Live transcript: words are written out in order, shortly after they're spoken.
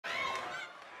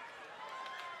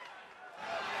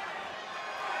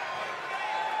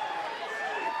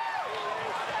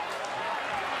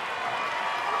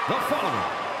The following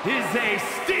is a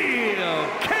steel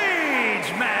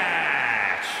cage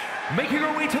match. Making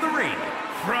her way to the ring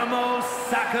from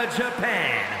Osaka,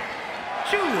 Japan,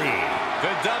 Julie.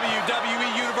 The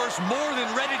WWE Universe more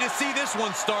than ready to see this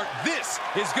one start. This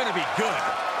is going to be good.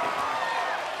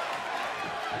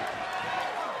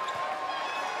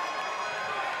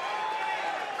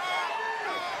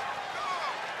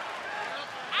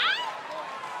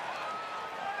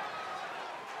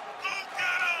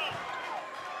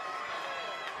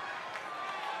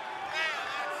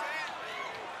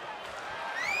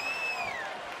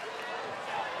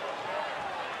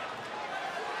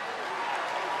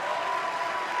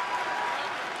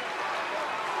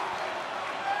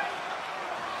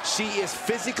 She is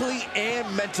physically and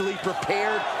mentally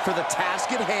prepared for the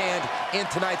task at hand in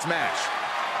tonight's match.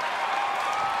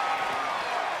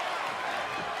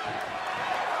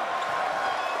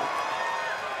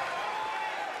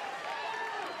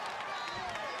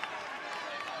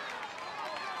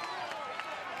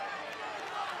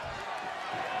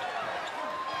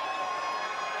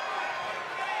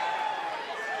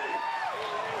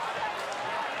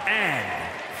 And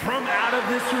from out of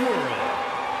this world,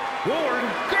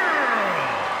 Wordgirl!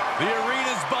 The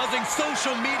arena's buzzing,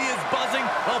 social media's buzzing,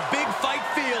 a big fight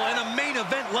feel and a main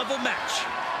event level match.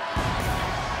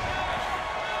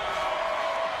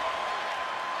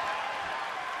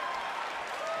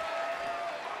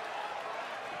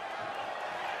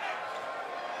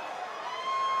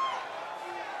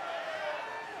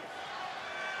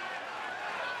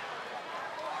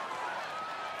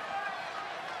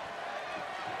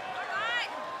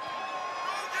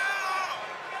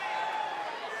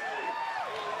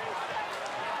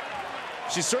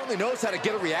 She certainly knows how to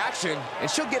get a reaction,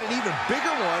 and she'll get an even bigger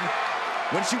one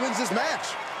when she wins this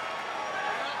match.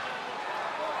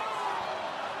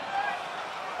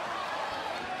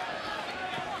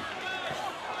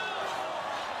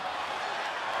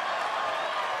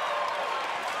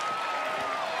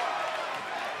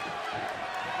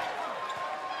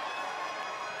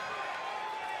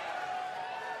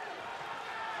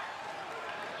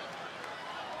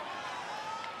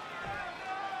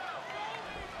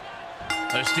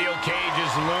 The steel cage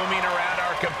is looming around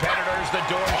our competitors. The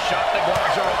door's shut, the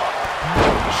gloves are off. No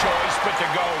choice but to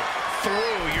go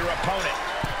through your opponent.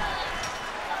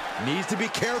 Needs to be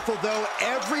careful, though.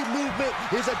 Every movement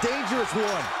is a dangerous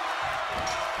one.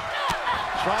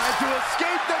 Trying to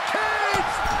escape the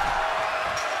cage!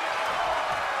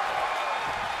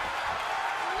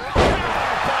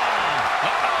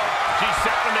 Uh-oh, she's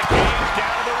setting the cage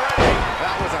down to the ring.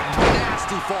 That was a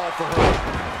nasty fall for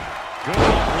her. Good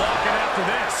luck walking after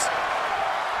this.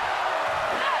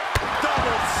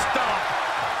 Double stomp.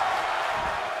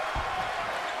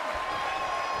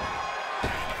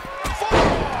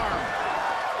 Forearm!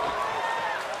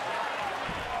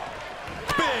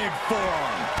 Big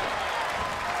forearm.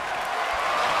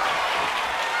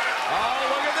 Oh,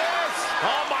 look at this.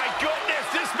 Oh, my goodness.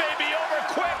 This may be over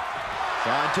quick.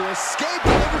 Trying to escape,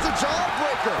 delivers a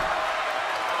jawbreaker.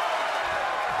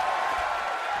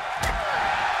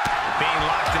 Being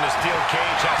locked in a steel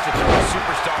cage has to throw a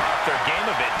superstar off their game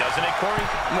a bit, doesn't it, Corey?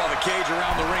 Well, the cage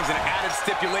around the ring's an added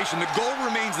stipulation. The goal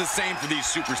remains the same for these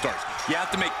superstars. You have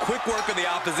to make quick work of the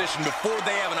opposition before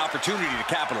they have an opportunity to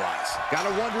capitalize. Gotta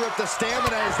wonder if the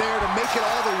stamina is there to make it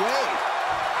all the way.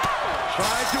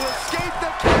 Trying to escape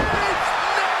the cage!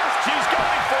 She's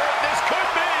going for it. This could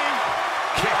be.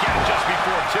 Kick out just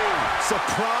before two.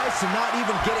 Surprised to not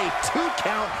even get a 2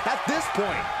 count at this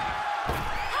point.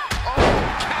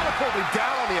 Catapulted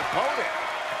down on the opponent.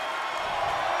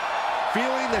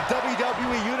 Feeling the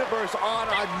WWE Universe on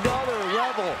another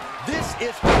level. This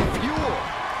is her fuel.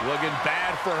 Looking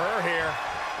bad for her here.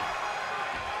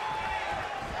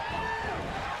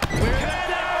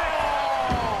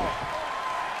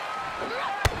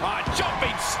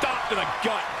 Jumping stop to the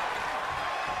gut.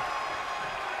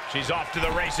 She's off to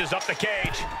the races, up the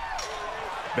cage.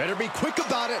 Better be quick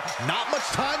about it. Not much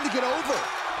time to get over.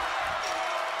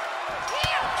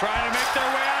 Trying to make their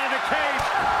way out of the cage.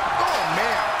 Oh,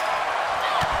 man.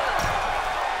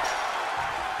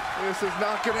 This is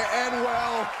not going to end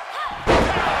well.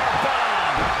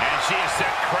 Powerbomb! And she is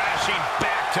sent crashing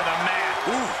back to the mat.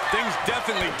 Ooh, things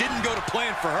definitely didn't go to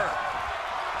plan for her.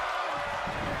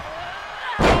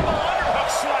 Double underhook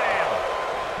slam.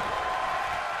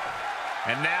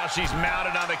 And now she's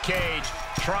mounted on the cage,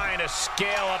 trying to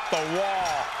scale up the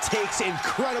wall. Takes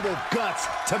incredible guts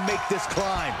to make this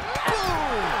climb.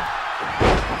 Boom!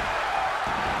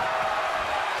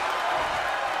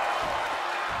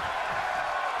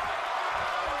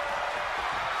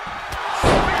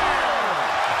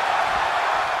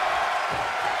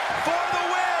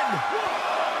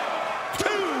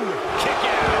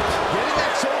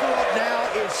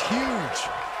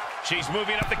 she's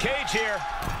moving up the cage here.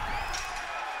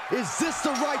 Is this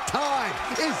the right time?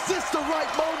 Is this the right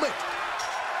moment?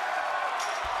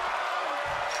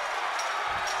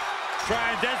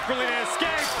 Trying desperately to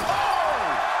escape. Oh!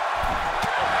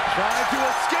 Trying to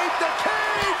escape the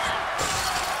cage!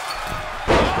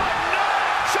 Oh, no!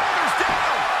 Shoulders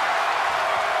down!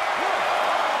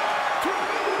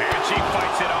 And she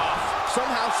fights it off.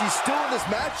 Somehow she's still in this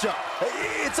matchup.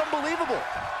 It's unbelievable.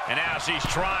 And now she's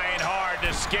trying hard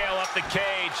to scale up the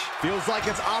cage. Feels like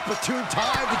it's opportune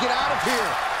time to get out of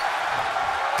here.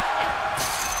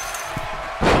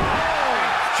 Oh!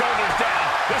 Shoulders down.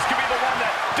 This could be the one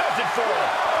that does it for her.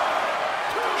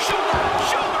 Shoulder up,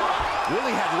 shoulder up.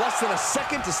 Really had less than a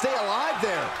second to stay alive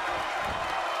there.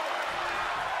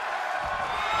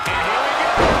 And here we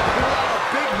go. Pull out a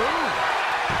big move.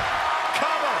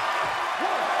 Cover.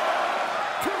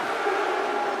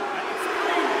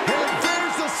 And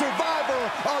there's the survivor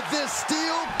of this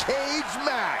steel cage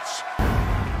match.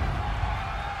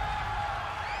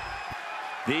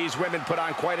 These women put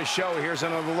on quite a show. Here's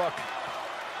another look.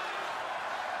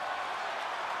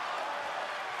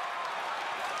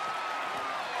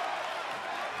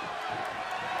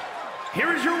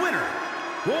 Here is your winner,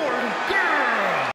 Wordgirl.